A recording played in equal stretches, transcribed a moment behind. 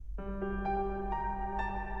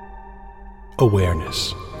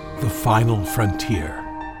Awareness, the final frontier.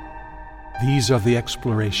 These are the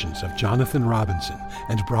explorations of Jonathan Robinson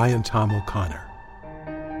and Brian Tom O'Connor.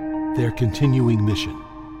 Their continuing mission,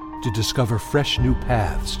 to discover fresh new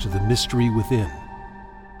paths to the mystery within,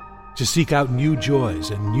 to seek out new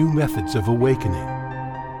joys and new methods of awakening,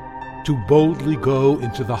 to boldly go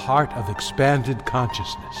into the heart of expanded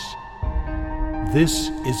consciousness. This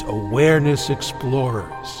is Awareness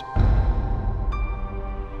Explorers.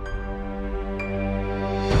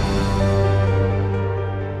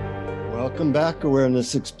 Welcome back,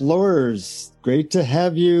 Awareness Explorers. Great to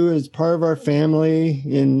have you as part of our family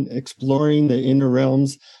in exploring the inner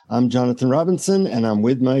realms. I'm Jonathan Robinson, and I'm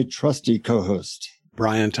with my trusty co-host,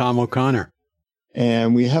 Brian Tom O'Connor.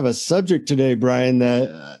 And we have a subject today, Brian,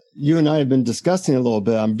 that you and I have been discussing a little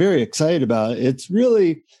bit. I'm very excited about it. It's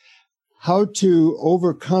really how to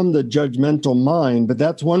overcome the judgmental mind, but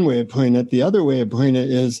that's one way of putting it. The other way of putting it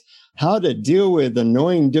is how to deal with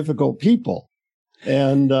annoying, difficult people.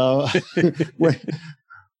 And,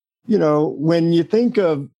 when you think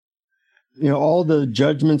of, all the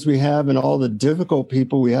judgments we have and all the difficult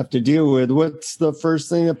people we have to deal with, what's the first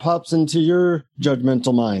thing that pops into your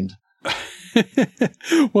judgmental mind?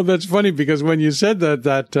 Well, that's funny because when you said that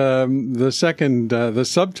the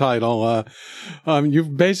subtitle,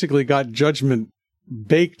 you've basically got judgment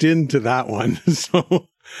baked into that one. So,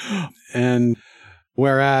 and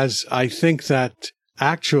whereas I think that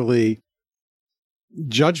actually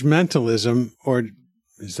judgmentalism, or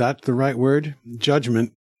is that the right word?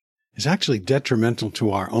 Judgment is actually detrimental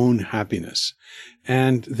to our own happiness.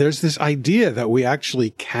 And there's this idea that we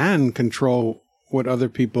actually can control what other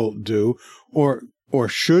people do or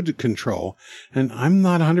should control. And I'm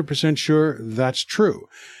not 100% sure that's true.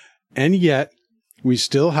 And yet we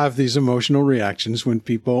still have these emotional reactions when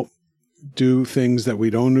people do things that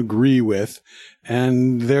we don't agree with,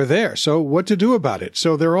 and they're there. So what to do about it?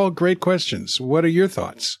 So they're all great questions. What are your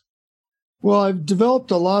thoughts? Well, I've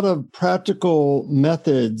developed a lot of practical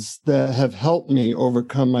methods that have helped me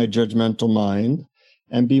overcome my judgmental mind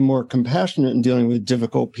and be more compassionate in dealing with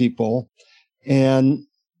difficult people.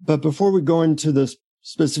 But before we go into the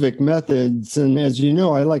specific methods, and as you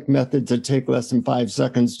know, I like methods that take less than 5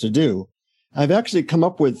 seconds to do. I've actually come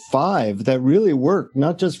up with 5 that really work,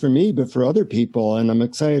 not just for me, but for other people, and I'm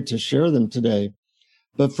excited to share them today.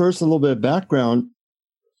 But first, a little bit of background.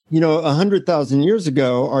 100,000 years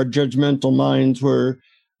ago, our judgmental minds were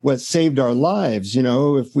what saved our lives.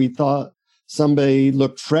 If we thought somebody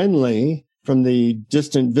looked friendly from the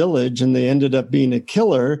distant village and they ended up being a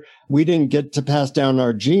killer, we didn't get to pass down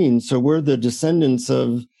our genes. So we're the descendants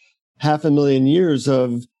of 500,000 years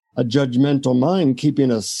of a judgmental mind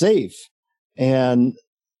keeping us safe. And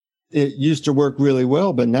it used to work really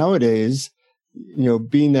well, but nowadays,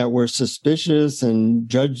 being that we're suspicious and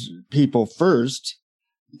judge people first,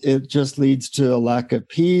 it just leads to a lack of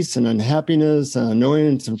peace and unhappiness and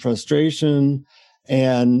annoyance and frustration.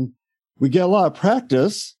 And we get a lot of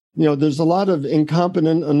practice. There's a lot of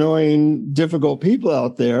incompetent, annoying, difficult people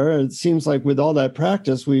out there. And it seems like with all that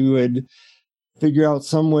practice, we would figure out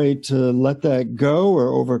some way to let that go or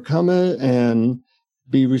overcome it and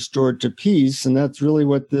be restored to peace. And that's really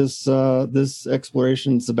what this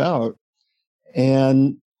exploration is about.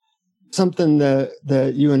 And something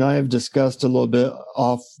that you and I have discussed a little bit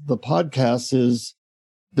off the podcast is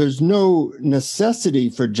there's no necessity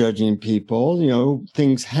for judging people.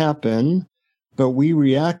 Things happen, but we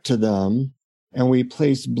react to them and we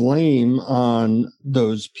place blame on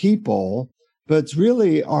those people. But it's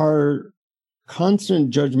really our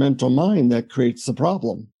constant judgmental mind that creates the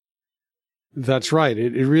problem. That's right.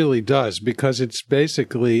 It really does, because it's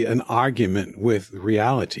basically an argument with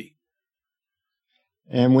reality.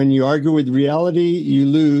 And when you argue with reality, you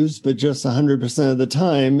lose, but just 100% of the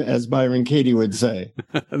time, as Byron Katie would say.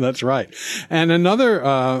 That's right. And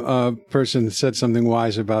another person said something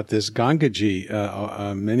wise about this. Gangaji,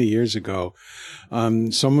 many years ago,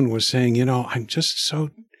 someone was saying, I'm just so...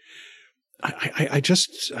 I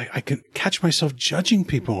can catch myself judging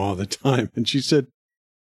people all the time. And she said,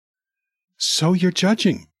 so you're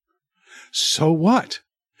judging. So what?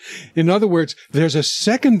 In other words, there's a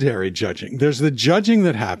secondary judging. There's the judging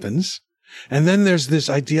that happens. And then there's this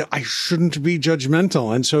idea, I shouldn't be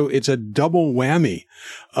judgmental. And so it's a double whammy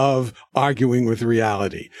of arguing with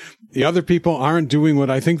reality. The other people aren't doing what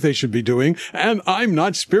I think they should be doing. And I'm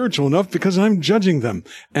not spiritual enough because I'm judging them.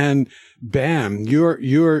 And bam,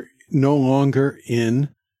 you're no longer in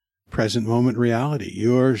present moment reality.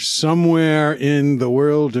 You're somewhere in the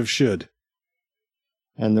world of should.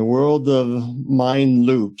 And the world of mind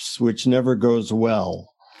loops, which never goes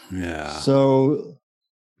well. Yeah. So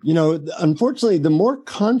Unfortunately, the more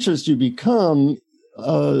conscious you become,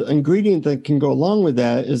 ingredient that can go along with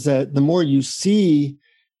that is that the more you see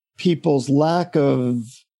people's lack of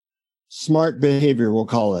smart behavior, we'll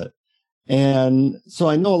call it. And so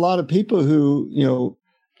I know a lot of people who,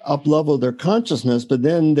 up-level their consciousness, but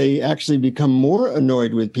then they actually become more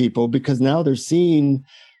annoyed with people because now they're seeing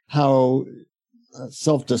how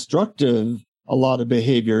self-destructive a lot of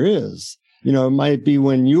behavior is. It might be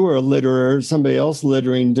when you were a litterer, somebody else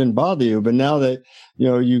littering didn't bother you, but now that,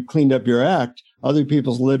 you cleaned up your act, other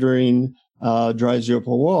people's littering drives you up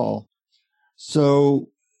a wall. So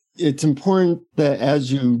it's important that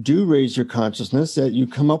as you do raise your consciousness, that you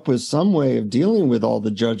come up with some way of dealing with all the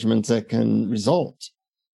judgments that can result.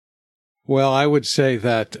 Well, I would say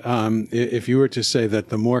that if you were to say that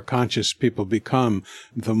the more conscious people become,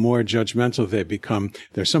 the more judgmental they become,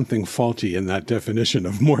 there's something faulty in that definition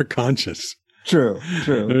of more conscious. True.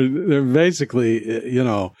 They're basically,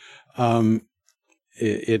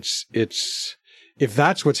 it's if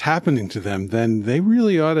that's what's happening to them, then they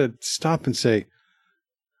really ought to stop and say,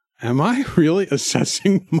 am I really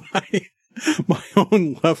assessing my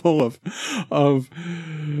own level of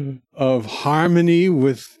harmony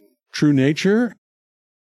with true nature?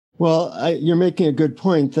 Well, you're making a good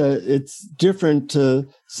point that it's different to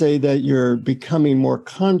say that you're becoming more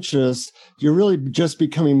conscious. You're really just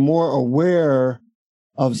becoming more aware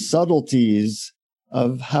of subtleties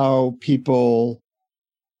of how people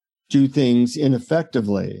do things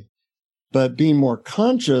ineffectively. But being more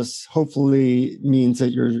conscious hopefully means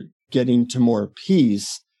that you're getting to more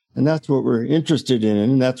peace. And that's what we're interested in.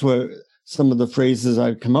 And that's what some of the phrases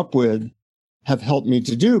I've come up with have helped me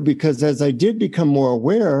to do, because as I did become more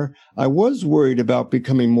aware, I was worried about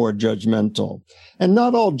becoming more judgmental. And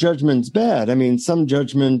not all judgment's bad. I mean, some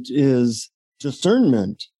judgment is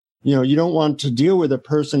discernment. You don't want to deal with a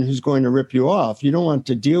person who's going to rip you off. You don't want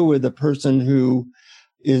to deal with a person who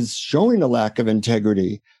is showing a lack of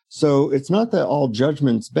integrity. So it's not that all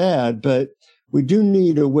judgment's bad, but we do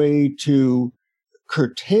need a way to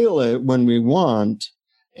curtail it when we want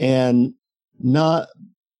and not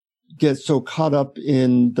get so caught up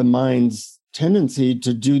in the mind's tendency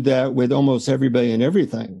to do that with almost everybody and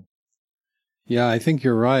everything. Yeah, I think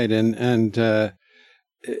you're right. And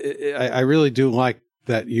I really do like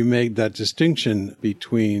that you made that distinction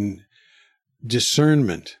between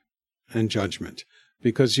discernment and judgment,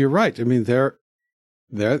 because you're right. I mean, there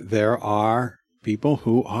are people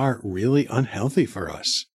who are really unhealthy for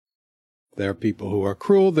us. There are people who are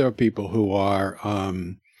cruel. There are people who are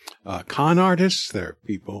con artists. There are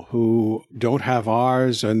people who don't have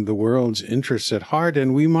ours and the world's interests at heart,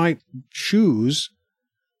 and we might choose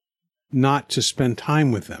not to spend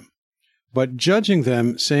time with them. But judging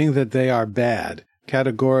them, saying that they are bad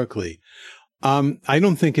categorically, I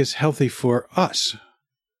don't think is healthy for us.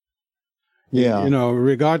 Yeah.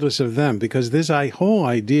 Regardless of them, because this whole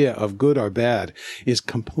idea of good or bad is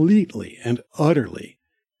completely and utterly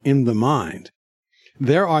in the mind.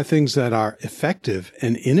 There are things that are effective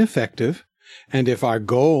and ineffective. And if our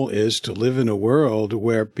goal is to live in a world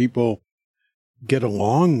where people get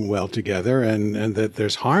along well together and that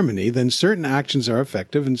there's harmony, then certain actions are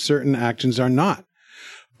effective and certain actions are not.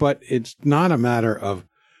 But it's not a matter of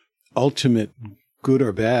ultimate good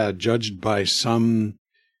or bad judged by some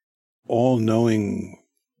all-knowing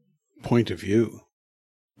point of view.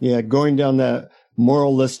 Yeah, going down that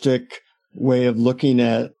moralistic way of looking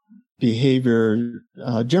at behavior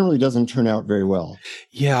generally doesn't turn out very well.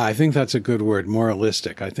 Yeah, I think that's a good word,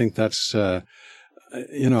 moralistic. I think that's, there's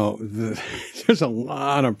a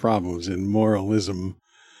lot of problems in moralism.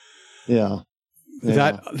 Yeah.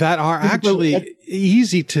 That are actually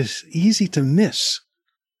easy to miss.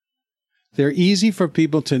 They're easy for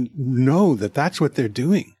people to know that that's what they're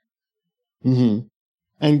doing. Mm-hmm.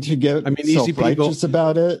 And to get self-righteous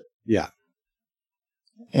about it. Yeah.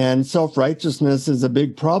 And self-righteousness is a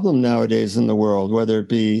big problem nowadays in the world, whether it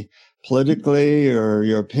be politically or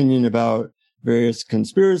your opinion about various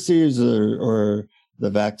conspiracies or the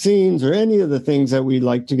vaccines or any of the things that we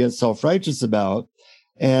like to get self-righteous about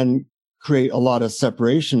and create a lot of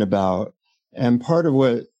separation about. And part of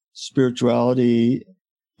what spirituality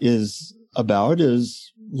is about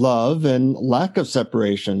is love and lack of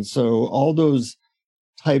separation. So all those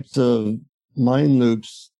types of mind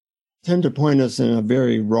loops tend to point us in a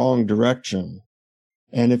very wrong direction.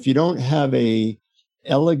 And if you don't have a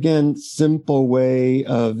elegant, simple way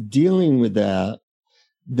of dealing with that,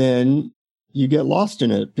 then you get lost in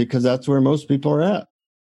it, because that's where most people are at.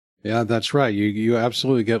 Yeah, that's right. You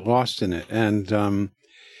absolutely get lost in it. And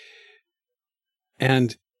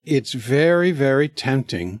it's very, very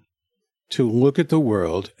tempting to look at the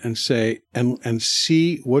world and say, and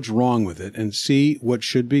see what's wrong with it and see what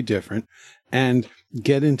should be different and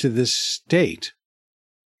get into this state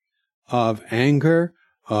of anger,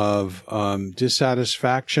 of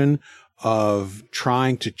dissatisfaction, of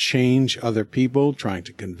trying to change other people, trying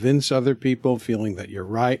to convince other people, feeling that you're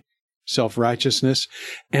right, self-righteousness.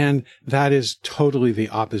 And that is totally the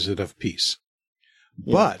opposite of peace.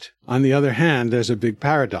 Yeah. But on the other hand, there's a big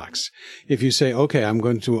paradox. If you say, okay, I'm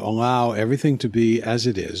going to allow everything to be as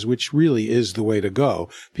it is, which really is the way to go,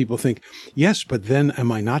 people think, yes, but then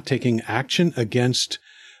am I not taking action against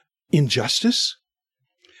injustice?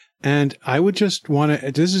 And I would just want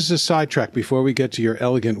to, this is a sidetrack before we get to your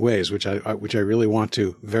elegant ways, which I really want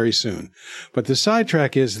to very soon. But the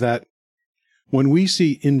sidetrack is that when we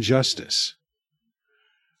see injustice,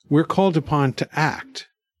 we're called upon to act.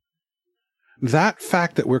 That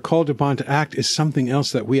fact that we're called upon to act is something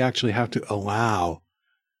else that we actually have to allow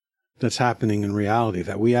that's happening in reality,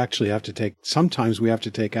 that we actually have to take. Sometimes we have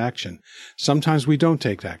to take action. Sometimes we don't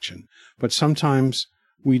take action, but sometimes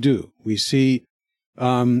we do. We see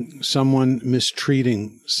someone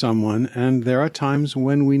mistreating someone, and there are times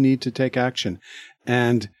when we need to take action.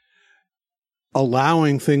 And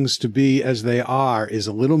allowing things to be as they are is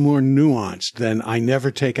a little more nuanced than I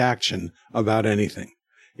never take action about anything.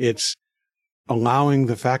 It's allowing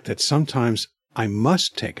the fact that sometimes I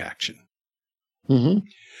must take action. Mm-hmm.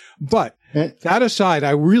 But that aside,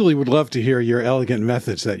 I really would love to hear your elegant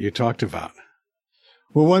methods that you talked about.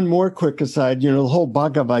 Well, one more quick aside, the whole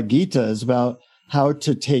Bhagavad Gita is about how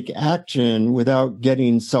to take action without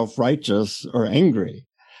getting self-righteous or angry.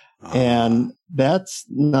 And that's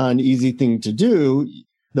not an easy thing to do.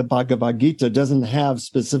 The Bhagavad Gita doesn't have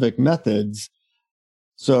specific methods.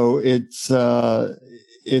 So it's a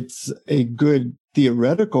good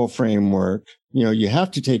theoretical framework. You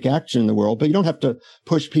have to take action in the world, but you don't have to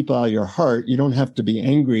push people out of your heart. You don't have to be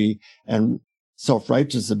angry and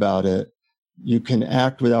self-righteous about it. You can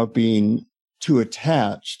act without being too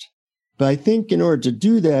attached. But I think in order to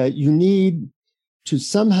do that, you need to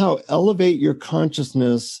somehow elevate your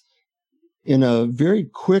consciousness in a very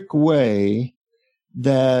quick way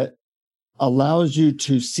that allows you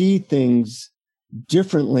to see things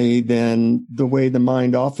differently than the way the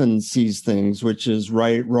mind often sees things, which is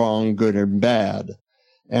right, wrong, good, and bad.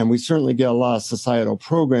 And we certainly get a lot of societal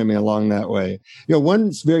programming along that way.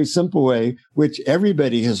 One very simple way, which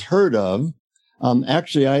everybody has heard of.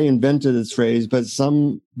 Actually, I invented this phrase, but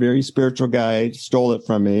some very spiritual guy stole it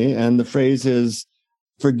from me. And the phrase is,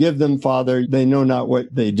 forgive them, Father, they know not what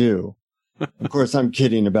they do. Of course, I'm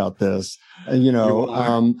kidding about this.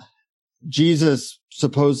 Jesus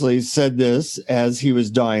supposedly said this as he was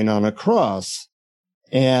dying on a cross.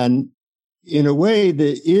 And in a way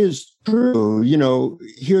that is true,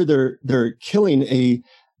 here they're killing a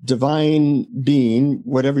divine being,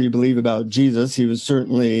 whatever you believe about Jesus. He was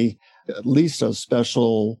certainly at least a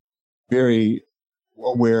special, very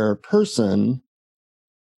aware person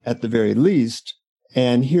at the very least.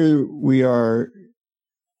 And here we are,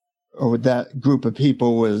 or that group of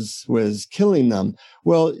people was killing them.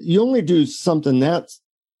 Well, you only do something that's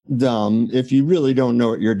dumb if you really don't know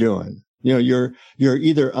what you're doing. You're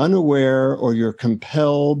either unaware or you're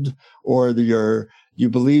compelled or you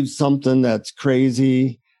believe something that's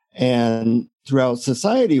crazy. And throughout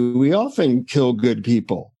society, we often kill good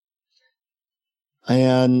people.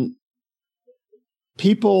 And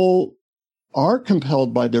people are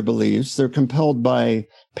compelled by their beliefs. They're compelled by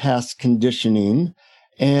past conditioning.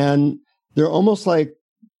 And they're almost like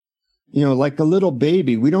a little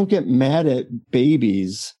baby. We don't get mad at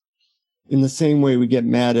babies in the same way we get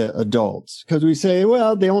mad at adults, because we say,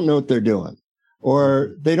 well, they don't know what they're doing,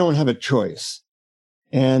 or they don't have a choice.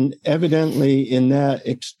 And evidently in that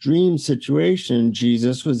extreme situation,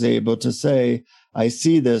 Jesus was able to say, I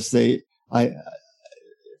see this. I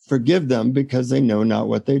forgive them because they know not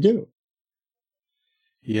what they do.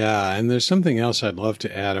 Yeah. And there's something else I'd love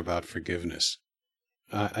to add about forgiveness.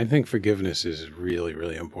 I think forgiveness is really,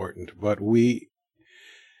 really important, but we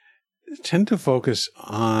tend to focus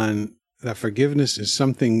on that forgiveness is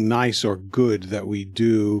something nice or good that we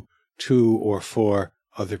do to or for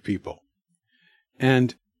other people.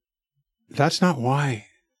 And that's not why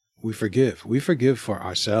we forgive. We forgive for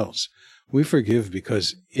ourselves. We forgive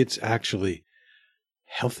because it's actually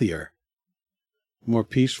healthier, more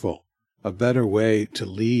peaceful, a better way to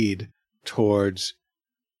lead towards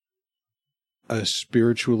a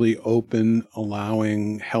spiritually open,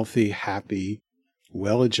 allowing, healthy, happy,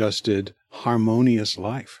 well-adjusted, harmonious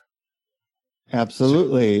life.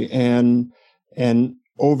 Absolutely. And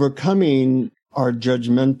overcoming our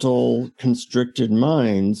judgmental, constricted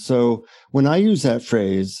minds. So when I use that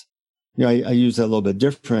phrase, I use that a little bit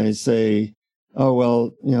different. I say, oh,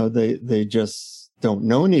 well, they just don't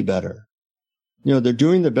know any better. They're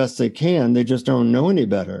doing the best they can. They just don't know any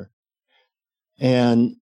better.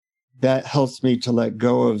 And that helps me to let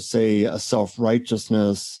go of, say, a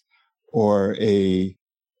self-righteousness or a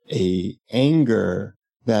anger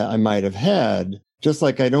that I might have had. Just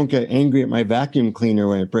like I don't get angry at my vacuum cleaner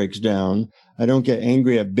when it breaks down. I don't get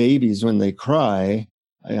angry at babies when they cry.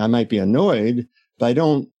 I might be annoyed, but I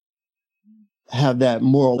don't have that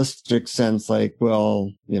moralistic sense like,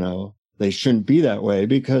 well, they shouldn't be that way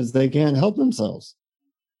because they can't help themselves.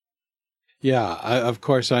 Yeah, of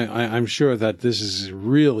course, I'm sure that this is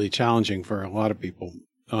really challenging for a lot of people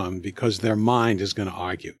because their mind is going to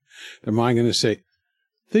argue. Their mind is going to say,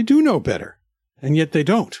 they do know better, and yet they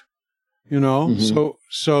don't. Mm-hmm.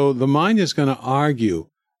 So the mind is going to argue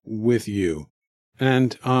with you.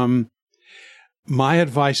 And my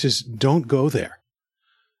advice is don't go there,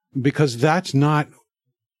 because that's not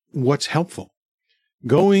what's helpful.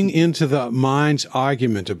 Going into the mind's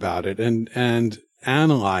argument about it and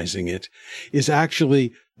analyzing it is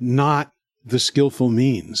actually not the skillful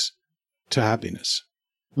means to happiness.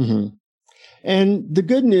 Mm-hmm. And the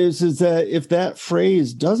good news is that if that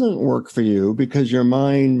phrase doesn't work for you because your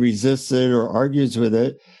mind resists it or argues with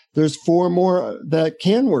it, there's 4 more that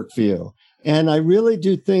can work for you. And I really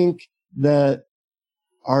do think that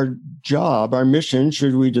our job, our mission,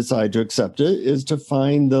 should we decide to accept it, is to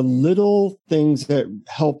find the little things that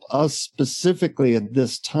help us specifically at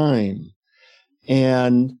this time.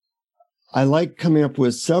 And I like coming up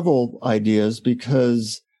with several ideas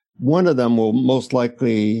because one of them will most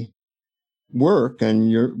likely work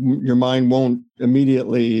and your mind won't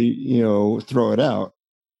immediately, throw it out.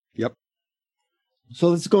 Yep. So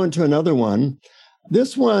let's go into another one.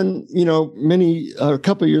 This one, a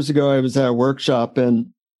couple of years ago, I was at a workshop and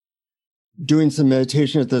doing some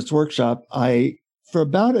meditation at this workshop. I, for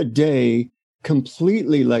about a day,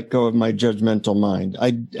 completely let go of my judgmental mind.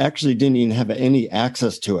 I actually didn't even have any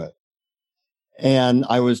access to it. And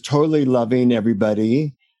I was totally loving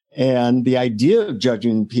everybody. And the idea of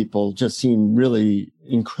judging people just seemed really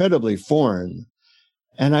incredibly foreign.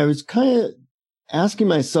 And I was kind of asking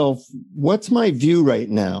myself, what's my view right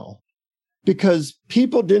now? Because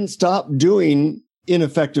people didn't stop doing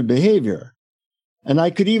ineffective behavior. And I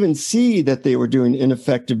could even see that they were doing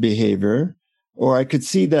ineffective behavior, or I could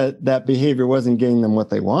see that that behavior wasn't getting them what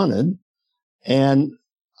they wanted. And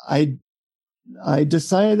I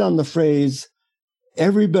decided on the phrase,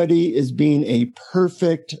 everybody is being a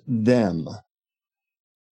perfect them.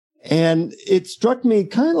 And it struck me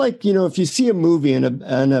kind of like, if you see a movie and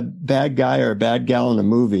a bad guy or a bad gal in a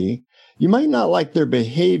movie, you might not like their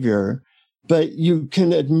behavior, but you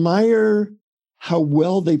can admire how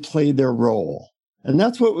well they play their role. And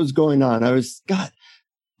that's what was going on. God,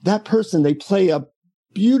 that person, they play a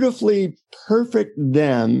beautifully perfect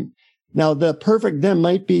them. Now, the perfect them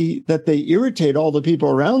might be that they irritate all the people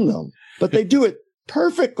around them, but they do it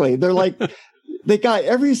perfectly. They're like, they got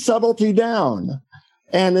every subtlety down.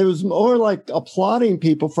 And it was more like applauding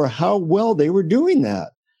people for how well they were doing that.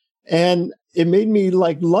 And it made me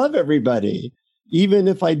love everybody, even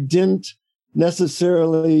if I didn't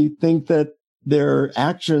necessarily think that their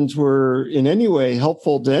actions were in any way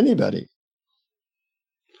helpful to anybody.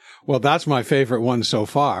 Well, that's my favorite one so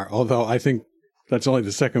far, although I think that's only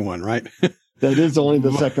the second one, right? That is only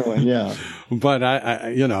the second one, yeah. But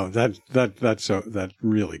that's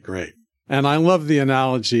really great. And I love the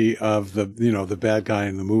analogy of the bad guy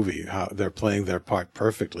in the movie, how they're playing their part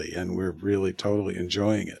perfectly, and we're really totally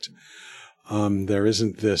enjoying it. There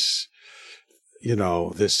isn't this,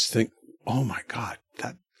 this thing, oh my God,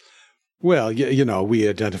 well, we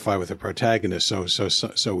identify with the protagonist,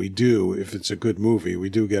 so we do, if it's a good movie,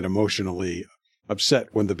 we do get emotionally upset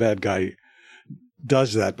when the bad guy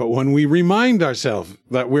does that. But when we remind ourselves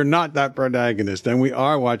that we're not that protagonist and we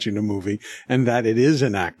are watching a movie and that it is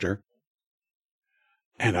an actor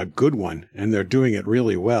and a good one, and they're doing it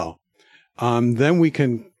really well, then we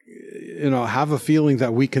can, have a feeling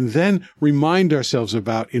that we can then remind ourselves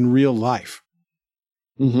about in real life.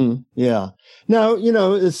 Mm-hmm. Yeah. Now,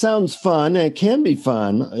 it sounds fun, and it can be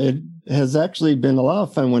fun. It has actually been a lot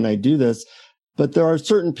of fun when I do this, but there are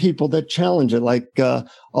certain people that challenge it. Like,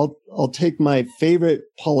 I'll take my favorite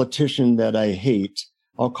politician that I hate.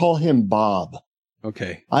 I'll call him Bob.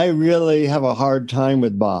 Okay. I really have a hard time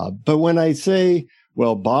with Bob. But when I say,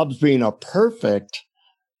 well, Bob's being a perfect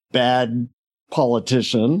bad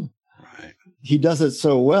politician, right, he does it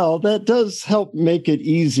so well, that does help make it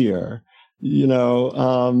easier.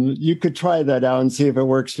 You could try that out and see if it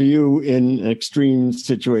works for you in extreme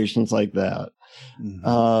situations like that.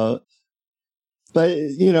 Mm-hmm. But,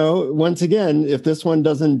 once again, if this one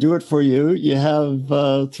doesn't do it for you, you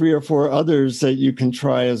have 3 or 4 others that you can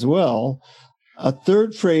try as well. A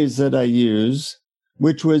third phrase that I use,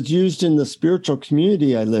 which was used in the spiritual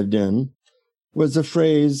community I lived in, was the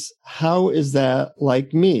phrase, "How is that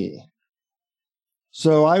like me?"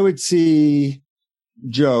 So I would see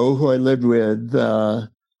Joe, who I lived with,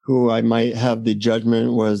 who I might have the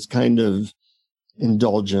judgment was kind of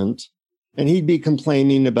indulgent. And he'd be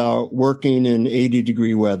complaining about working in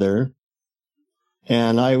 80-degree weather.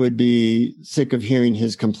 And I would be sick of hearing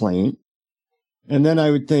his complaint. And then I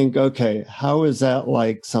would think, okay, how is that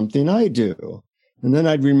like something I do? And then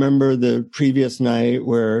I'd remember the previous night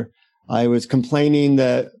where I was complaining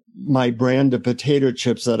that my brand of potato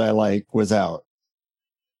chips that I like was out.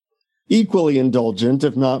 Equally indulgent,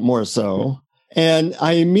 if not more so. And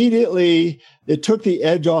it took the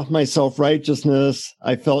edge off my self-righteousness.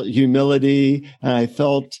 I felt humility, and I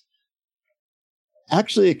felt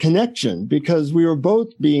actually a connection because we were both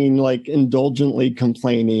being like indulgently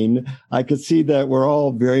complaining. I could see that we're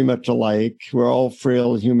all very much alike. We're all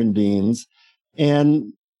frail human beings.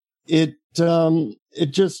 And it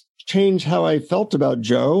just changed how I felt about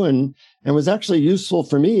Joe and was actually useful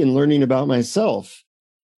for me in learning about myself.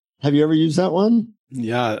 Have you ever used that one?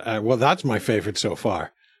 Yeah, well, that's my favorite so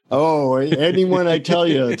far. Oh, anyone I tell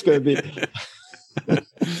you, it's going to be.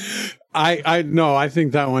 I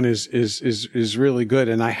think that one is really good.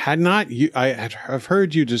 And I have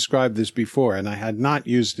heard you describe this before, and I had not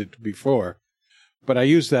used it before, but I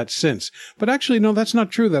used that since. But actually, no, that's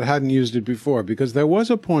not true that I hadn't used it before, because there was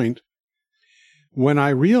a point when I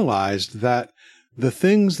realized that the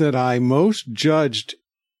things that I most judged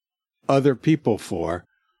other people for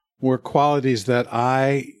were qualities that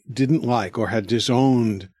I didn't like or had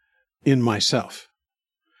disowned in myself.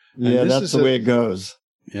 Yeah, that's the way it goes.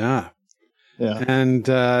 Yeah. Yeah. And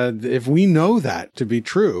if we know that to be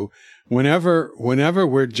true, whenever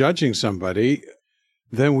we're judging somebody,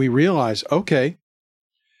 then we realize, okay,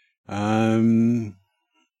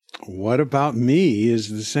 what about me is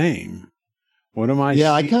the same? What am I?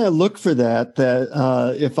 Yeah, I kind of look for that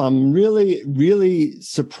if I'm really, really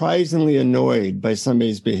surprisingly annoyed by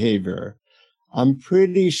somebody's behavior, I'm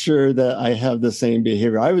pretty sure that I have the same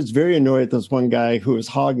behavior. I was very annoyed at this one guy who was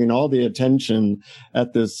hogging all the attention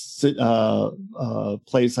at this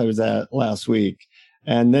place I was at last week.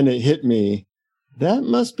 And then it hit me. That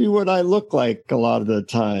must be what I look like a lot of the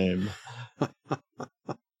time.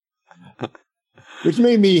 Which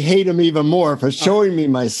made me hate him even more for showing me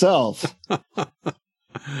myself.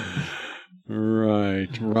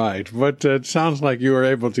 Right. But it sounds like you were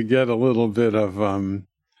able to get a little bit of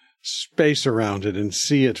space around it and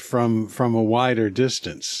see it from a wider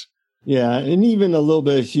distance. Yeah, and even a little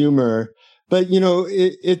bit of humor. But,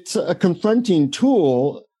 it's a confronting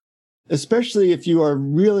tool, especially if you are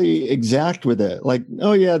really exact with it. Like,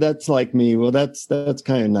 oh, yeah, that's like me. Well, that's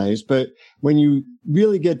kind of nice. But when you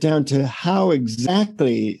really get down to how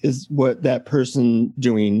exactly is what that person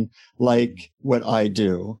doing like what I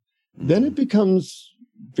do, then it becomes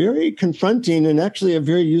very confronting and actually a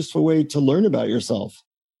very useful way to learn about yourself.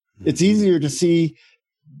 It's easier to see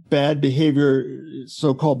bad behavior,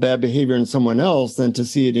 so-called bad behavior in someone else than to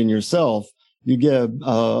see it in yourself. You get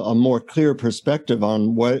a more clear perspective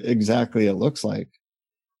on what exactly it looks like.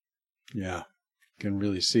 Yeah, can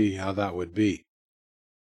really see how that would be.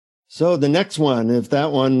 So the next one, if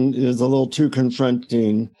that one is a little too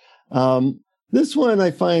confronting, this one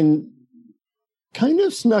I find kind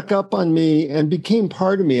of snuck up on me and became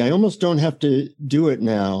part of me. I almost don't have to do it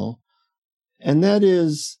now. And that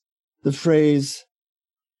is the phrase,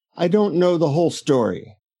 I don't know the whole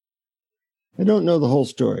story. I don't know the whole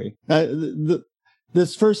story.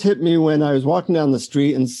 This first hit me when I was walking down the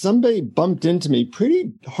street and somebody bumped into me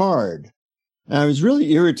pretty hard. And I was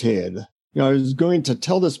really irritated. I was going to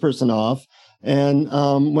tell this person off. And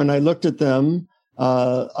when I looked at them,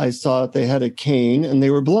 I saw that they had a cane and they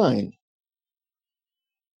were blind.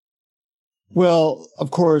 Well, of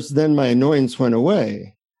course, then my annoyance went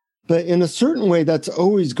away. But in a certain way, that's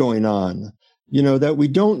always going on. That we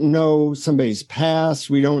don't know somebody's past.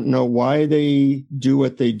 We don't know why they do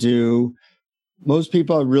what they do. Most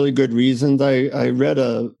people have really good reasons. I read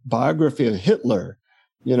a biography of Hitler,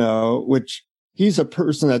 which he's a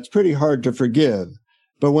person that's pretty hard to forgive.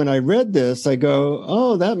 But when I read this, I go,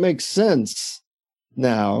 oh, that makes sense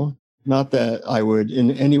now. Not that I would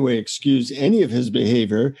in any way excuse any of his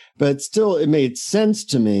behavior, but still it made sense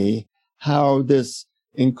to me how this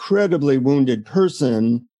incredibly wounded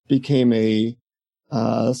person became a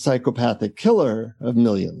psychopathic killer of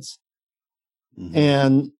millions. Mm-hmm.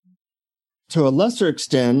 And to a lesser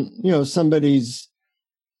extent, somebody's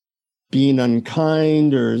being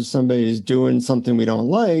unkind or somebody's doing something we don't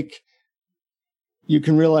like, you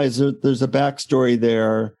can realize that there's a backstory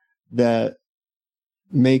there that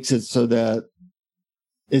makes it so that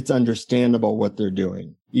it's understandable what they're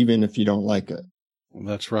doing, even if you don't like it. Well,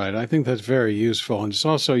 that's right. I think that's very useful. And it's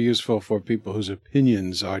also useful for people whose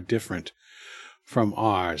opinions are different from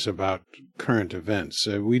ours about current events.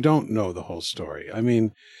 We don't know the whole story. I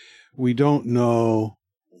mean, we don't know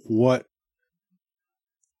what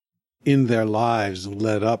in their lives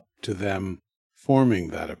led up to them forming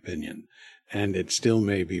that opinion. And it still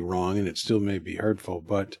may be wrong and it still may be hurtful,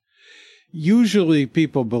 but usually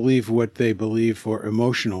people believe what they believe for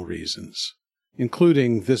emotional reasons,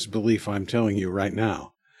 including this belief I'm telling you right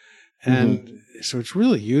now. And so it's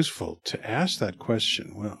really useful to ask that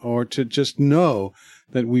question, or to just know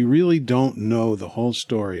that we really don't know the whole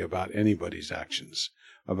story about anybody's actions,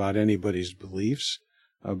 about anybody's beliefs,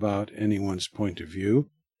 about anyone's point of view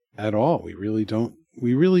at all. We really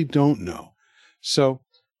don't know. So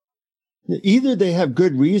either they have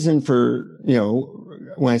good reason for,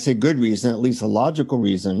 when I say good reason, at least a logical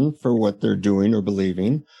reason for what they're doing or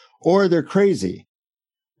believing, or they're crazy.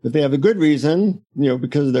 If they have a good reason,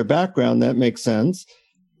 because of their background, that makes sense.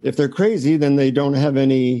 If they're crazy, then they don't have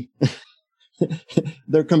any,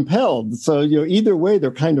 they're compelled. So, either way, they're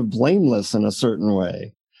kind of blameless in a certain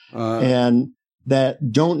way. And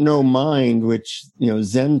that don't know mind, which,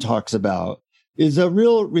 Zen talks about, is a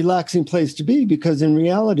real relaxing place to be, because in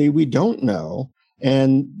reality, we don't know.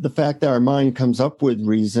 And the fact that our mind comes up with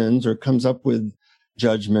reasons or comes up with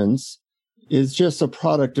judgments is just a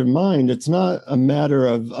product of mind. It's not a matter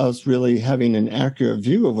of us really having an accurate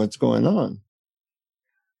view of what's going on.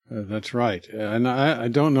 That's right. And I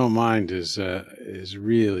don't know mind is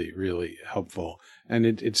really, really helpful. And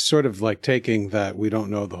it's sort of like taking that we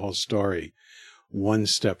don't know the whole story one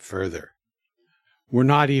step further. We're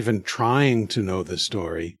not even trying to know the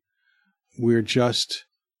story. We're just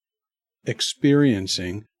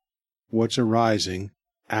experiencing what's arising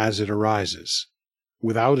as it arises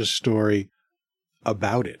without a story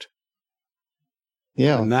about it.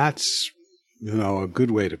 Yeah. And that's, a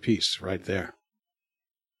good way to peace right there.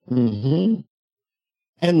 Mm-hmm.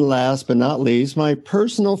 And last but not least, my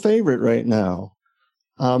personal favorite right now.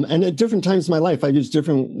 And at different times in my life, I use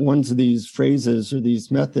different ones of these phrases or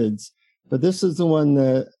these methods, but this is the one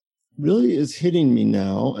that really is hitting me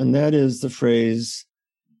now. And that is the phrase,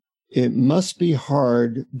 "It must be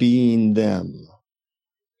hard being them."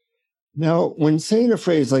 Now, when saying a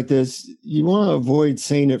phrase like this, you want to avoid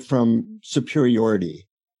saying it from superiority.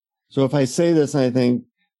 So if I say this and I think,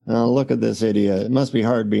 oh, look at this idiot, it must be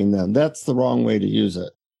hard being them, that's the wrong way to use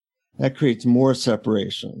it. That creates more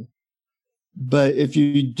separation. But if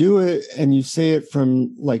you do it and you say it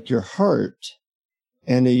from like your heart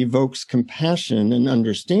and it evokes compassion and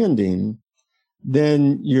understanding,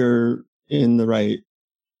 then you're in the right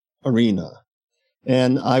arena.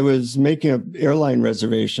 And I was making an airline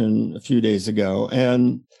reservation a few days ago,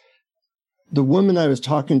 and the woman I was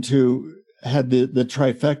talking to had the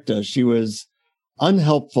trifecta. She was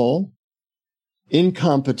unhelpful,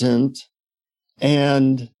 incompetent,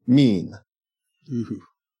 and mean. Mm-hmm.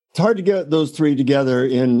 It's hard to get those three together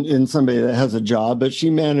in somebody that has a job, but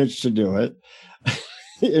she managed to do it,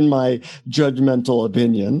 in my judgmental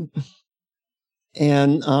opinion.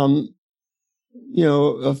 And,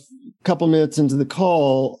 a couple minutes into the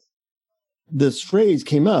call, this phrase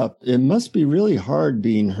came up: "It must be really hard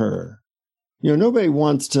being her." Nobody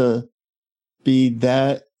wants to be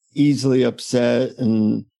that easily upset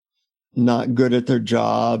and not good at their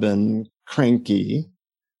job and cranky.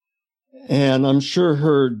 And I'm sure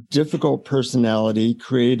her difficult personality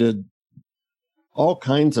created all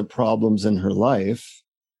kinds of problems in her life.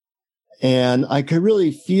 And I could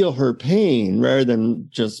really feel her pain rather than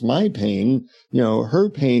just my pain, her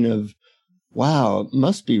pain of, wow, it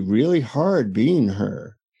must be really hard being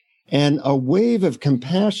her. And a wave of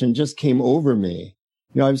compassion just came over me.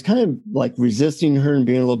 I was kind of like resisting her and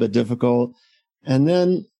being a little bit difficult. And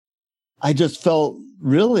then I just felt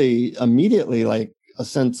really immediately like a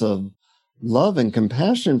sense of love and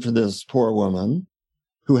compassion for this poor woman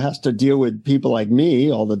who has to deal with people like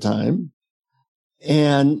me all the time.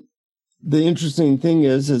 And the interesting thing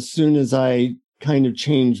is, as soon as I kind of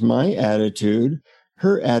changed my attitude,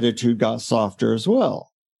 her attitude got softer as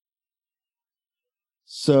well.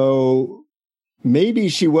 So maybe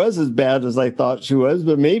she was as bad as I thought she was,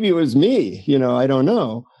 but maybe it was me, I don't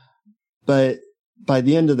know. But by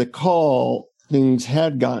the end of the call, things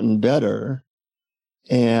had gotten better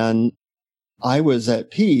and I was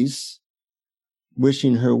at peace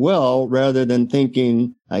wishing her well, rather than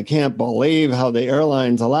thinking, I can't believe how the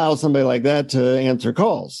airlines allow somebody like that to answer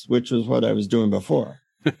calls, which was what I was doing before.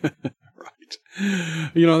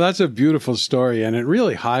 Right. You know, that's a beautiful story, and it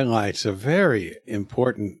really highlights a very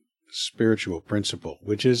important spiritual principle,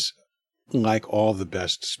 which is, like all the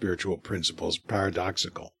best spiritual principles,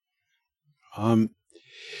 paradoxical.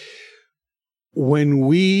 When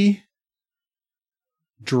we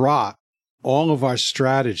drop all of our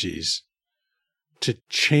strategies to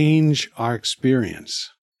change our experience,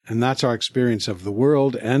 and that's our experience of the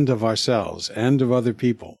world and of ourselves and of other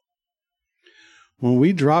people, when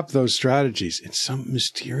we drop those strategies in some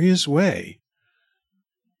mysterious way,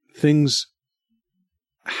 things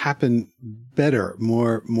happen better,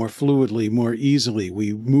 more fluidly, more easily.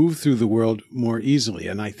 We move through the world more easily.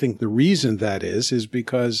 And I think the reason that is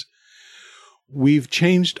because we've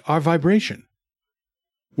changed our vibration.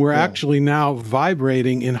 We're actually now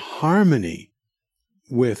vibrating in harmony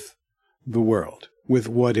with the world, with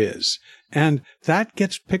what is. And that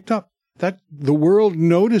gets picked up. That the world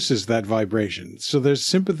notices that vibration. So there's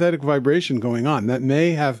sympathetic vibration going on. That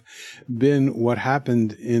may have been what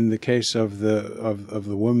happened in the case of the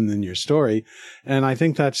woman in your story. And I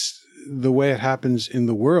think that's the way it happens in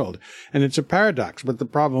the world. And it's a paradox. But the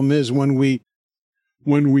problem is when we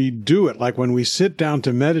do it, like when we sit down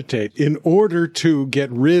to meditate in order to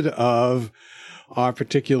get rid of our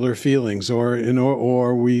particular feelings,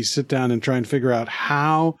 or we sit down and try and figure out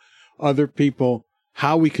how other people,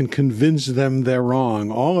 how we can convince them they're wrong,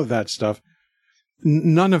 all of that stuff,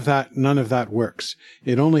 none of that works.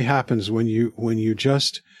 It only happens when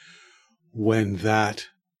that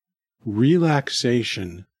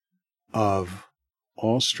relaxation of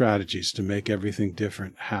all strategies to make everything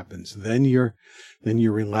different happens. Then you're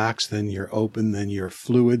relaxed, then you're open, then you're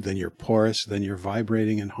fluid, then you're porous, then you're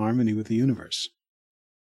vibrating in harmony with the universe.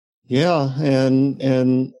 Yeah,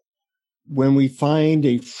 and when we find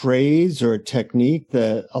a phrase or a technique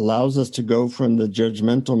that allows us to go from the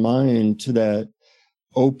judgmental mind to that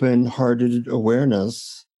open-hearted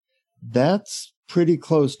awareness, that's pretty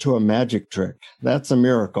close to a magic trick. That's a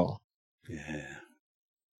miracle.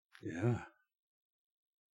 Yeah.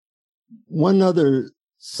 One other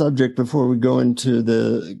subject before we go into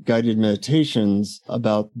the guided meditations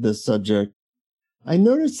about this subject, I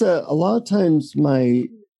noticed that a lot of times my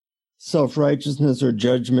self-righteousness or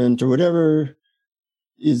judgment or whatever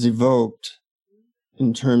is evoked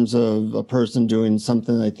in terms of a person doing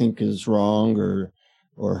something I think is wrong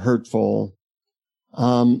or hurtful,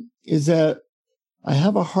 is that I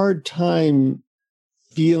have a hard time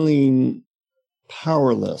feeling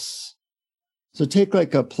powerless. So take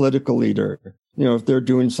like a political leader, if they're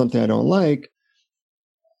doing something I don't like,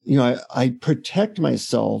 I protect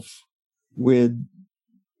myself with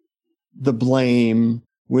the blame,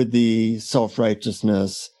 with the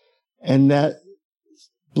self-righteousness. And that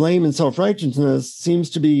blame and self-righteousness seems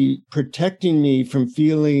to be protecting me from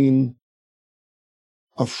feeling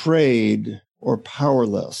afraid or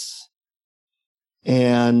powerless.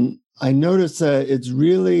 And I notice that it's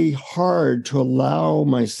really hard to allow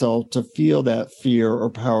myself to feel that fear or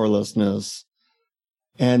powerlessness.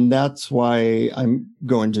 And that's why I'm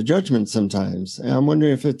going to judgment sometimes. And I'm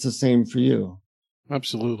wondering if it's the same for you.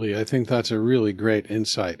 Absolutely. I think that's a really great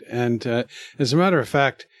insight. And as a matter of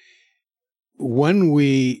fact, when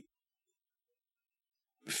we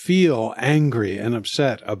feel angry and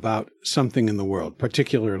upset about something in the world,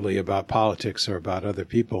 particularly about politics or about other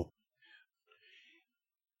people,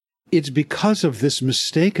 it's because of this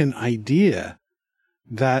mistaken idea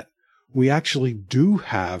that we actually do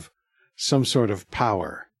have some sort of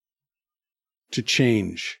power to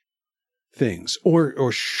change things,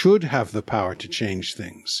 or should have the power to change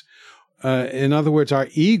things. In other words, our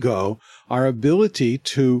ego, our ability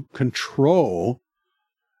to control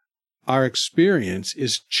our experience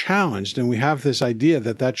is challenged, and we have this idea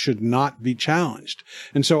that should not be challenged.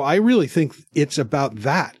 And so I really think it's about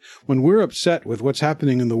that. When we're upset with what's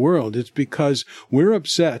happening in the world, it's because we're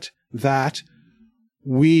upset that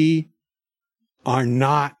we are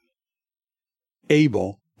not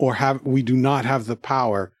able we do not have the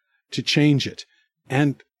power to change it.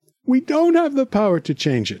 And we don't have the power to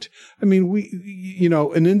change it. I mean,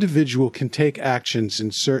 an individual can take actions in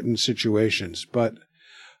certain situations, but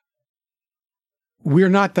we're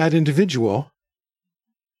not that individual.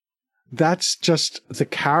 That's just the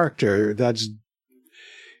character that's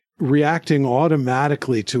reacting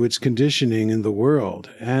automatically to its conditioning in the world.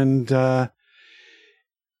 And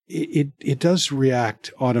it does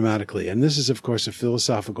react automatically. And this is, of course, a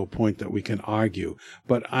philosophical point that we can argue.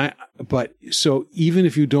 But so even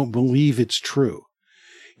if you don't believe it's true,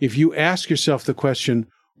 if you ask yourself the question,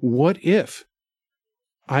 what if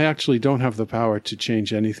I actually don't have the power to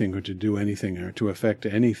change anything or to do anything or to affect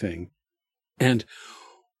anything. And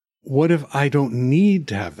what if I don't need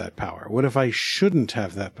to have that power? What if I shouldn't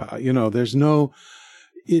have that power?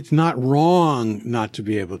 It's not wrong not to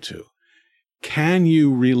be able to. Can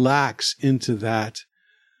you relax into that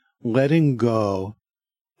letting go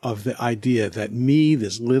of the idea that me,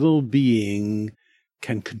 this little being,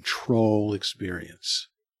 can control experience?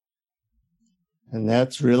 And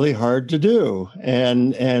that's really hard to do.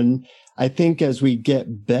 And I think as we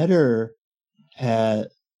get better at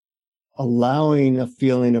allowing a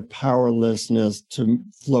feeling of powerlessness to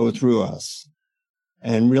flow through us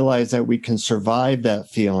and realize that we can survive that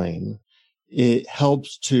feeling, it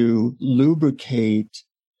helps to lubricate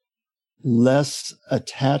less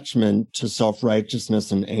attachment to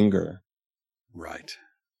self-righteousness and anger. Right.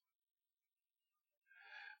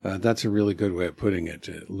 That's a really good way of putting it,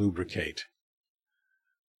 to lubricate.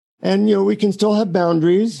 And, we can still have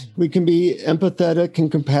boundaries. We can be empathetic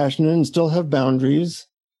and compassionate and still have boundaries.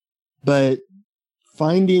 But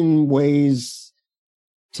finding ways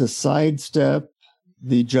to sidestep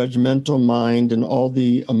the judgmental mind and all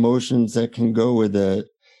the emotions that can go with it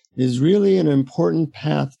is really an important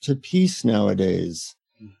path to peace nowadays.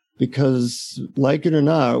 Because, like it or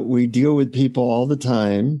not, we deal with people all the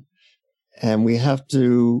time, and we have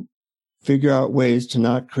to figure out ways to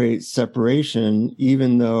not create separation,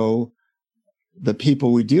 even though the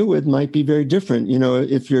people we deal with might be very different.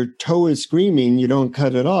 If your toe is screaming, you don't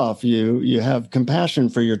cut it off. You have compassion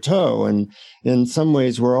for your toe. And in some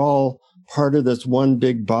ways, we're all part of this one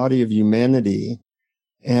big body of humanity.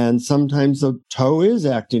 And sometimes the toe is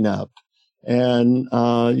acting up, and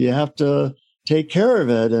you have to take care of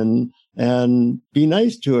it and be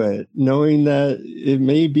nice to it, knowing that it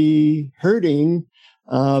may be hurting,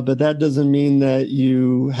 but that doesn't mean that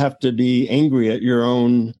you have to be angry at your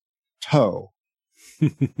own toe.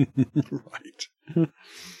 Right.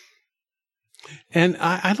 And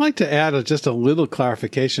I'd like to add just a little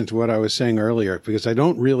clarification to what I was saying earlier, because I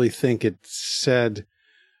don't really think it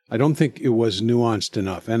was nuanced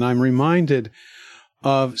enough. And I'm reminded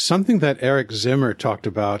of something that Eric Zimmer talked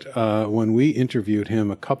about when we interviewed him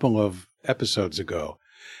a couple of episodes ago.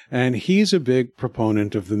 And he's a big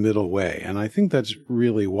proponent of the middle way. And I think that's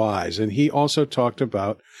really wise. And he also talked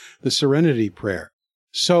about the serenity prayer.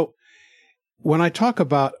 So when I talk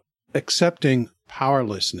about accepting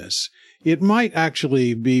powerlessness, it might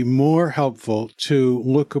actually be more helpful to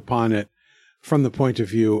look upon it from the point of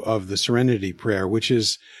view of the serenity prayer, which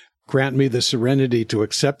is, grant me the serenity to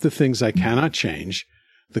accept the things I cannot change,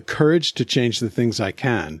 the courage to change the things I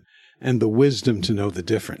can, and the wisdom to know the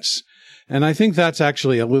difference. And I think that's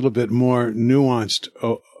actually a little bit more nuanced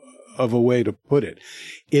of a way to put it.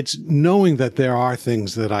 It's knowing that there are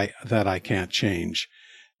things that I can't change,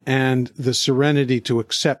 and the serenity to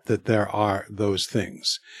accept that there are those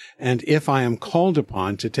things. And if I am called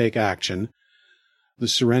upon to take action, the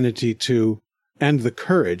serenity and the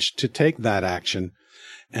courage to take that action,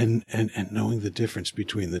 and knowing the difference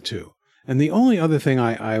between the two. And the only other thing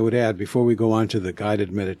I would add before we go on to the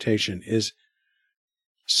guided meditation is,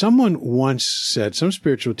 someone once said, some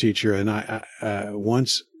spiritual teacher and I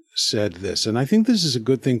once said this, and I think this is a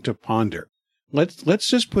good thing to ponder. Let's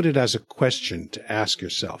just put it as a question to ask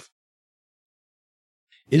yourself.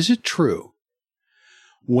 Is it true,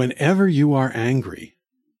 whenever you are angry,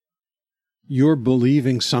 you're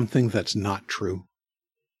believing something that's not true?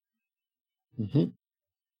 Mm-hmm.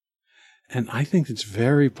 And I think it's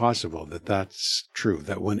very possible that that's true,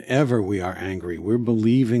 that whenever we are angry, we're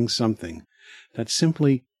believing something that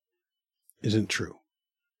simply isn't true.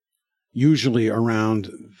 Usually around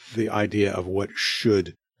the idea of what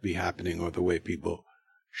should be happening or the way people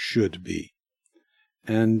should be.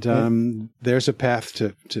 And there's a path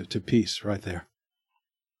to peace right there.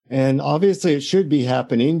 And obviously it should be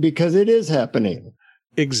happening because it is happening.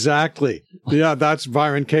 Exactly. Yeah, that's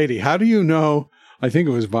Byron Katie. How do you know? I think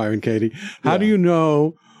it was Byron Katie. How do you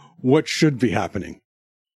know what should be happening?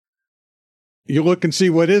 You look and see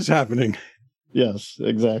what is happening. Yes,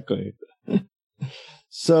 exactly.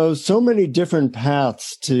 So many different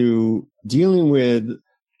paths to dealing with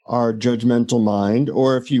our judgmental mind,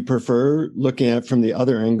 or if you prefer, looking at it from the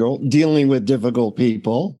other angle, dealing with difficult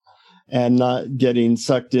people and not getting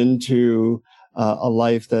sucked into a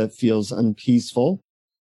life that feels unpeaceful.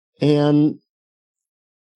 And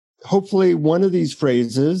hopefully one of these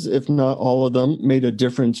phrases, if not all of them, made a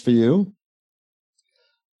difference for you.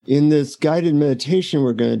 In this guided meditation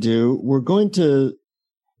we're going to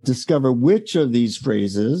discover which of these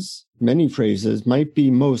phrases, many phrases, might be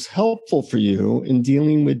most helpful for you in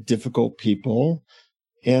dealing with difficult people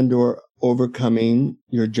and or overcoming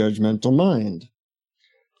your judgmental mind.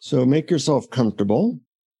 So make yourself comfortable.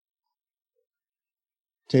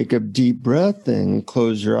 Take a deep breath and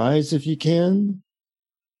close your eyes if you can.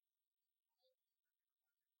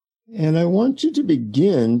 And I want you to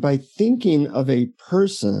begin by thinking of a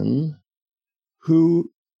person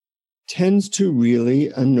who tends to really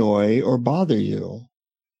annoy or bother you.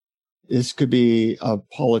 This could be a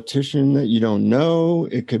politician that you don't know.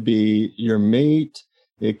 It could be your mate.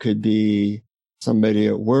 It could be somebody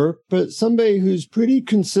at work, but somebody who's pretty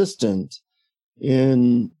consistent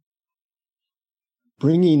in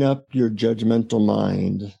bringing up your judgmental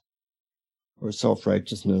mind or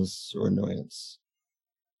self-righteousness or annoyance.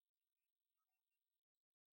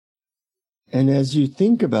 And as you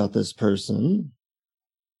think about this person,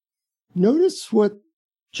 notice what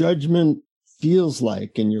judgment feels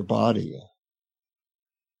like in your body.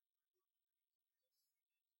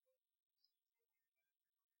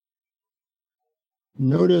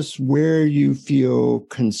 Notice where you feel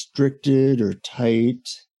constricted or tight.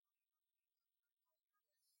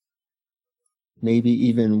 Maybe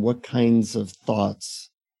even what kinds of thoughts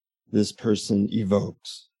this person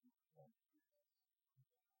evokes.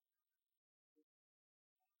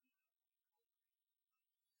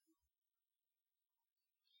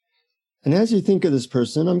 And as you think of this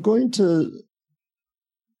person, I'm going to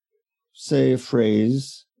say a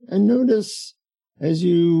phrase, and notice as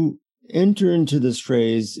you enter into this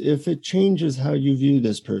phrase if it changes how you view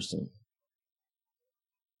this person.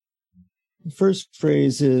 The first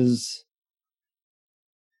phrase is,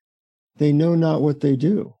 they know not what they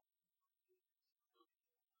do.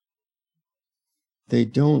 They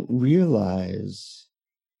don't realize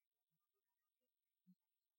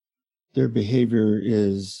their behavior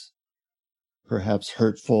is perhaps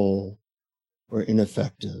hurtful or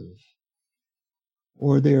ineffective,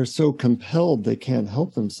 or they are so compelled they can't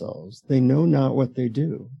help themselves. They know not what they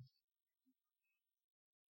do.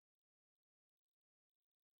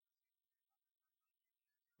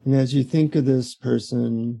 And as you think of this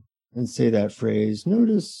person and say that phrase,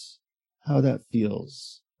 notice how that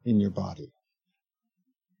feels in your body.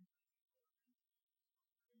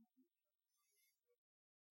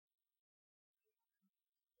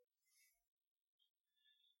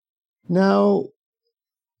 Now,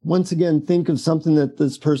 once again, think of something that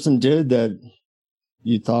this person did that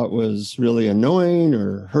you thought was really annoying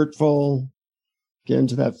or hurtful. Get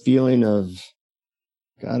into that feeling of,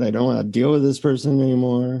 God, I don't want to deal with this person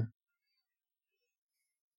anymore.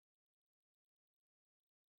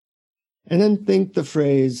 And then think the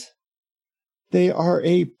phrase, they are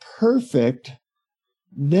a perfect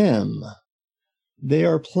them. They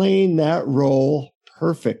are playing that role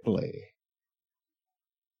perfectly.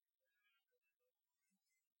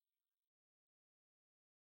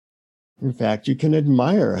 In fact, you can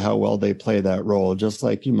admire how well they play that role, just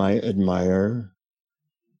like you might admire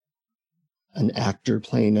an actor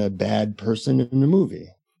playing a bad person in a movie.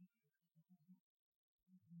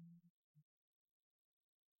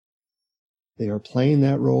 They are playing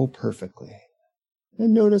that role perfectly.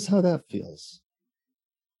 And notice how that feels.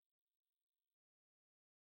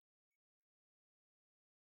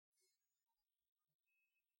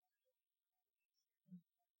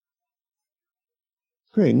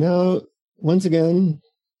 Great. Now, once again,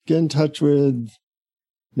 get in touch with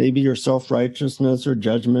maybe your self-righteousness or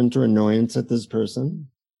judgment or annoyance at this person.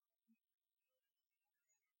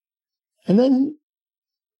 And then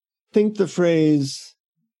think the phrase,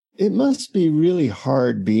 it must be really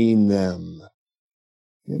hard being them.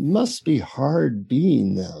 It must be hard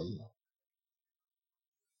being them.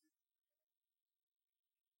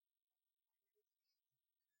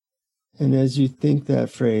 And as you think that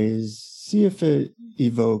phrase, see if it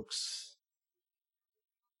evokes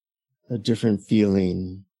a different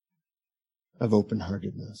feeling of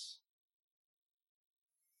open-heartedness.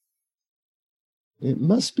 It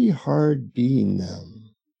must be hard being them.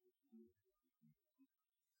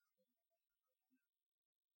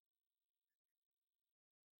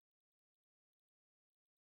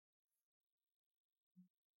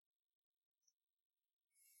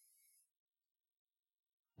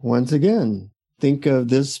 Once again, think of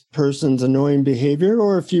this person's annoying behavior,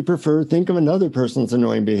 or if you prefer, think of another person's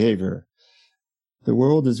annoying behavior. The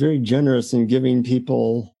world is very generous in giving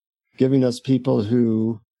us people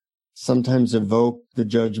who sometimes evoke the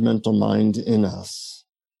judgmental mind in us.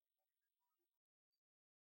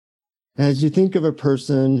 As you think of a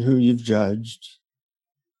person who you've judged,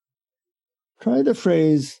 try the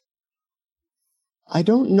phrase, I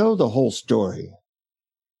don't know the whole story.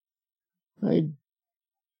 I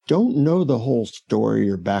don't know the whole story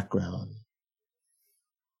or background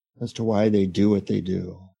as to why they do what they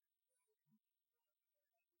do.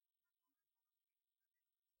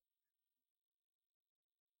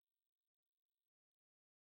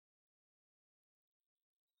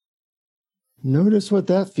 Notice what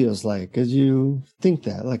that feels like as you think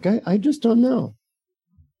that. Like, I just don't know.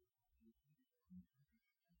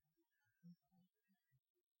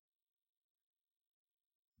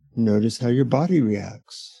 Notice how your body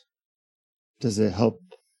reacts. Does it help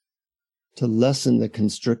to lessen the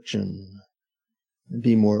constriction and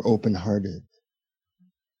be more open-hearted?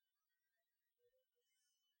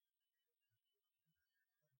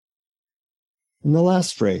 And the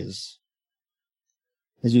last phrase,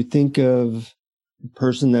 as you think of a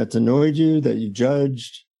person that's annoyed you, that you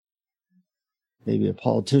judged, maybe a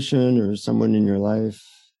politician or someone in your life,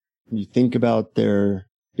 you think about their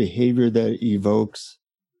behavior that evokes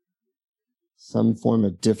some form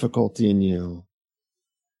of difficulty in you.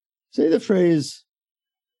 Say the phrase,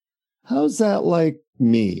 how's that like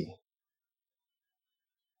me?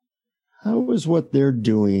 How is what they're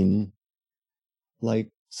doing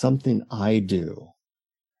like something I do?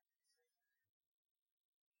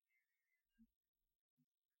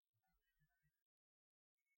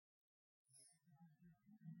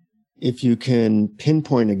 If you can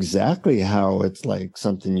pinpoint exactly how it's like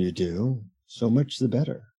something you do, so much the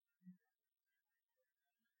better.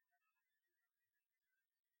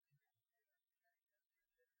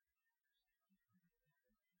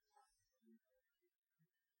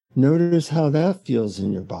 Notice how that feels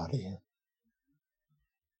in your body.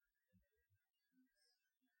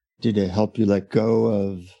 Did it help you let go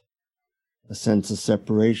of a sense of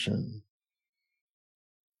separation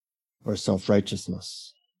or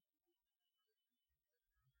self-righteousness?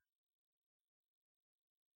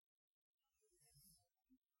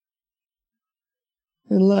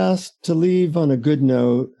 And last, to leave on a good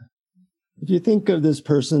note, if you think of this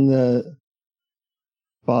person that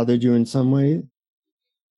bothered you in some way,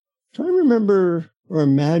 try and remember or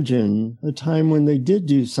imagine a time when they did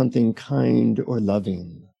do something kind or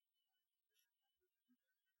loving.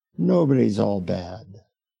 Nobody's all bad.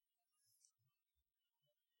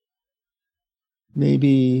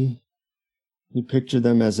 Maybe you picture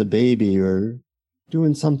them as a baby or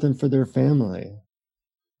doing something for their family.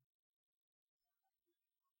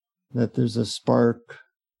 That there's a spark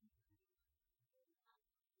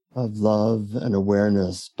of love and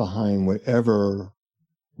awareness behind whatever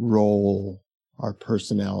role our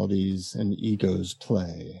personalities and egos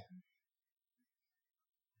play.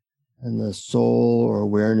 And the soul or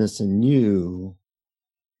awareness in you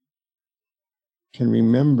can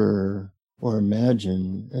remember or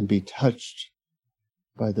imagine and be touched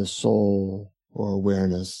by the soul or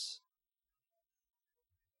awareness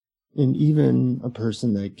in even a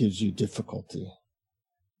person that gives you difficulty.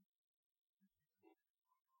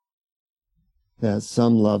 At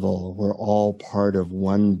some level, we're all part of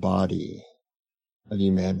one body of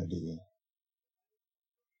humanity,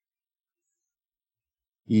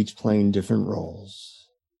 each playing different roles,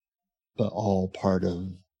 but all part of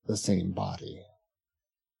the same body.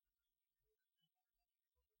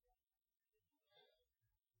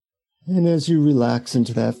 And as you relax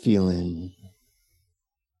into that feeling,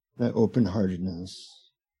 that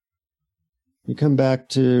open-heartedness, you come back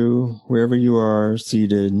to wherever you are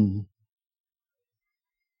seated,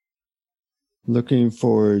 looking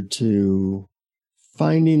forward to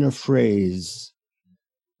finding a phrase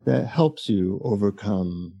that helps you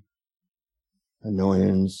overcome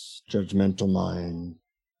annoyance, judgmental mind,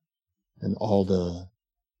 and all the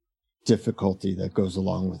difficulty that goes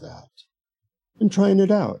along with that. And trying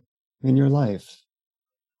it out in your life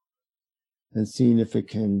and seeing if it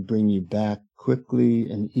can bring you back quickly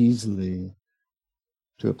and easily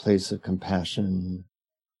to a place of compassion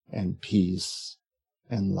and peace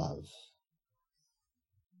and love.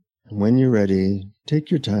 And when you're ready,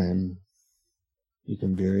 take your time. You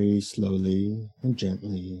can very slowly and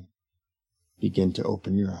gently begin to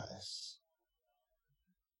open your eyes.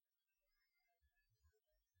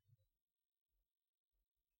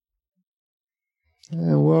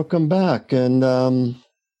 And welcome back. And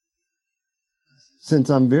since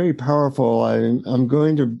I'm very powerful, I'm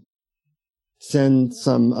going to send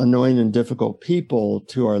some annoying and difficult people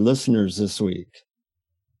to our listeners this week,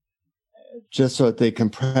 just so that they can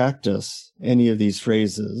practice any of these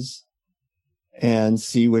phrases and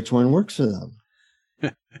see which one works for them.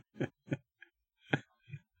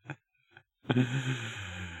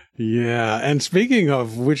 Yeah. And speaking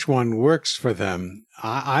of which one works for them,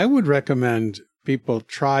 I would recommend people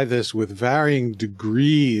try this with varying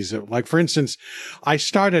degrees of, like, for instance, I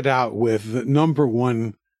started out with the number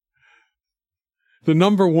one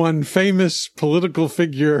famous political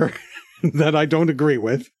figure that I don't agree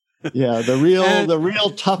with. Yeah, the real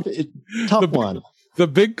tough one. The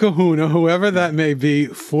big kahuna, whoever that may be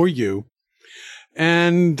for you.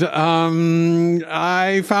 And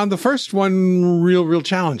I found the first one real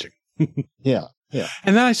challenging. Yeah. Yeah.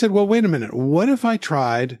 And then I said, well, wait a minute. What if I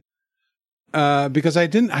tried? Because I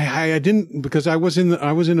didn't, because I was in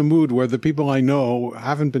a mood where the people I know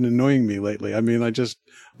haven't been annoying me lately. I mean, I just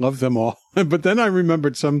love them all. But then I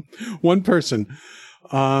remembered one person.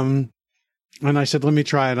 And I said, let me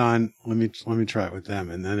try it on. Let me try it with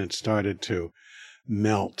them. And then it started to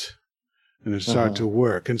melt and it started to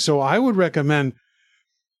work. And so I would recommend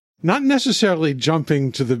not necessarily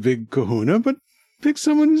jumping to the big kahuna, but pick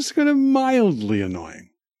someone who's kind of mildly annoying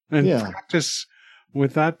and practice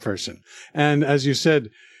with that person. And as you said,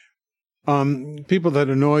 people that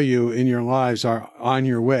annoy you in your lives are on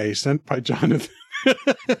your way, sent by Jonathan.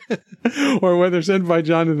 Or whether sent by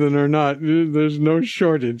Jonathan or not, there's no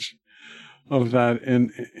shortage of that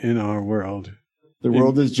in our world. The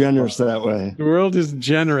world is generous that way. The world is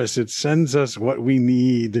generous. It sends us what we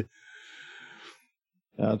need.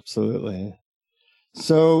 Absolutely.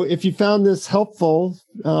 So if you found this helpful,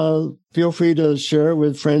 feel free to share it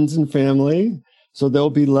with friends and family so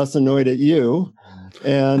they'll be less annoyed at you.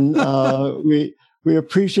 And we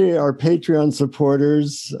appreciate our Patreon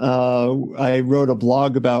supporters. I wrote a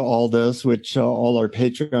blog about all this, which all our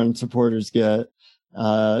Patreon supporters get.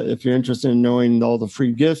 If you're interested in knowing all the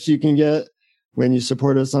free gifts you can get when you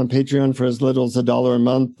support us on Patreon for as little as $1 a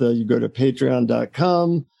month, you go to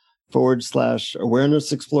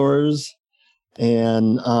patreon.com/Awareness Explorers.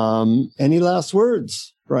 And any last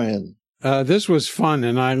words, Brian? This was fun,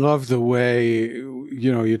 and I love the way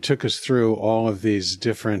you took us through all of these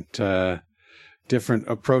different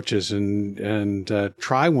approaches, and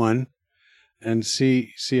try one and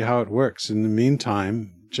see how it works. In the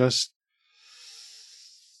meantime, just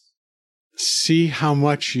see how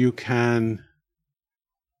much you can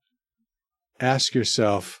ask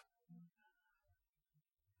yourself,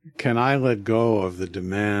 can I let go of the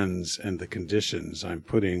demands and the conditions I'm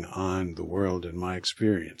putting on the world and my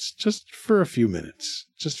experience just for a few minutes,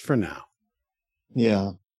 just for now?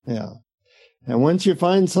 Yeah. Yeah. And once you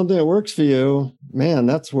find something that works for you, man,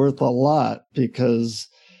 that's worth a lot, because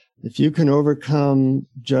if you can overcome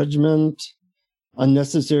judgment,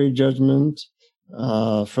 unnecessary judgment,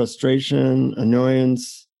 frustration,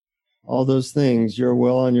 annoyance, all those things, you're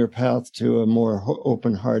well on your path to a more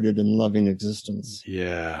open-hearted and loving existence.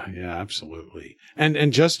 Yeah, absolutely.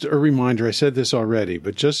 And just a reminder, I said this already,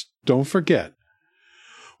 but just don't forget,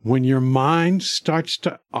 when your mind starts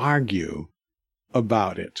to argue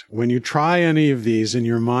about it, when you try any of these and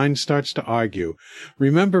your mind starts to argue,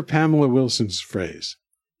 remember Pamela Wilson's phrase,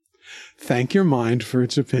 thank your mind for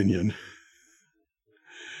its opinion,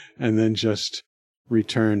 and then just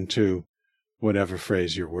return to whatever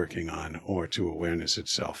phrase you're working on, or to awareness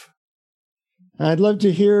itself. I'd love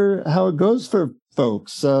to hear how it goes for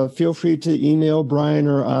folks. Feel free to email Brian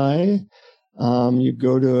or I. You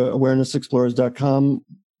go to awarenessexplorers.com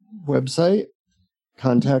website,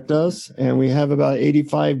 contact us, and we have about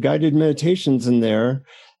 85 guided meditations in there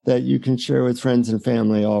that you can share with friends and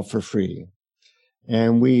family, all for free.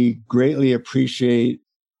 And we greatly appreciate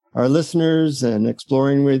our listeners and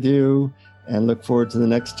exploring with you, and look forward to the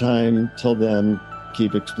next time. Till then,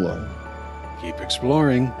 keep exploring. Keep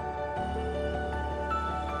exploring.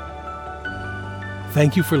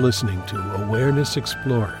 Thank you for listening to Awareness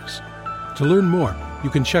Explorers. To learn more, you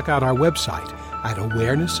can check out our website at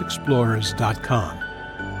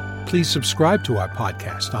awarenessexplorers.com. Please subscribe to our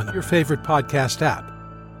podcast on your favorite podcast app.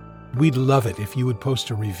 We'd love it if you would post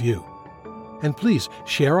a review. And please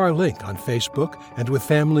share our link on Facebook and with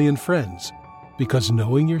family and friends, because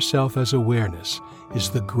knowing yourself as awareness is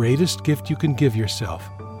the greatest gift you can give yourself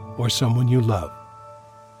or someone you love.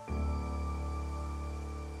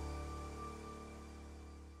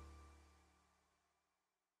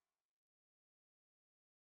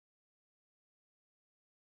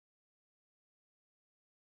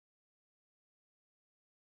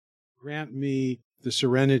 Grant me the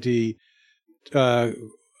serenity,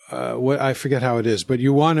 what I forget how it is, but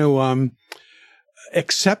you want to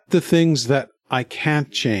accept the things that I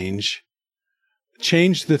can't change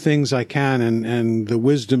the things I can, and the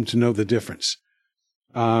wisdom to know the difference.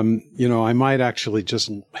 I might actually just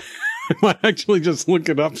look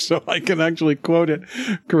it up so I can actually quote it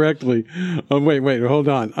correctly. Wait, hold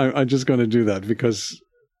on. I'm just going to do that because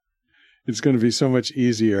it's going to be so much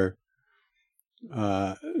easier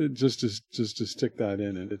just to stick that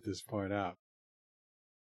in and edit this part out.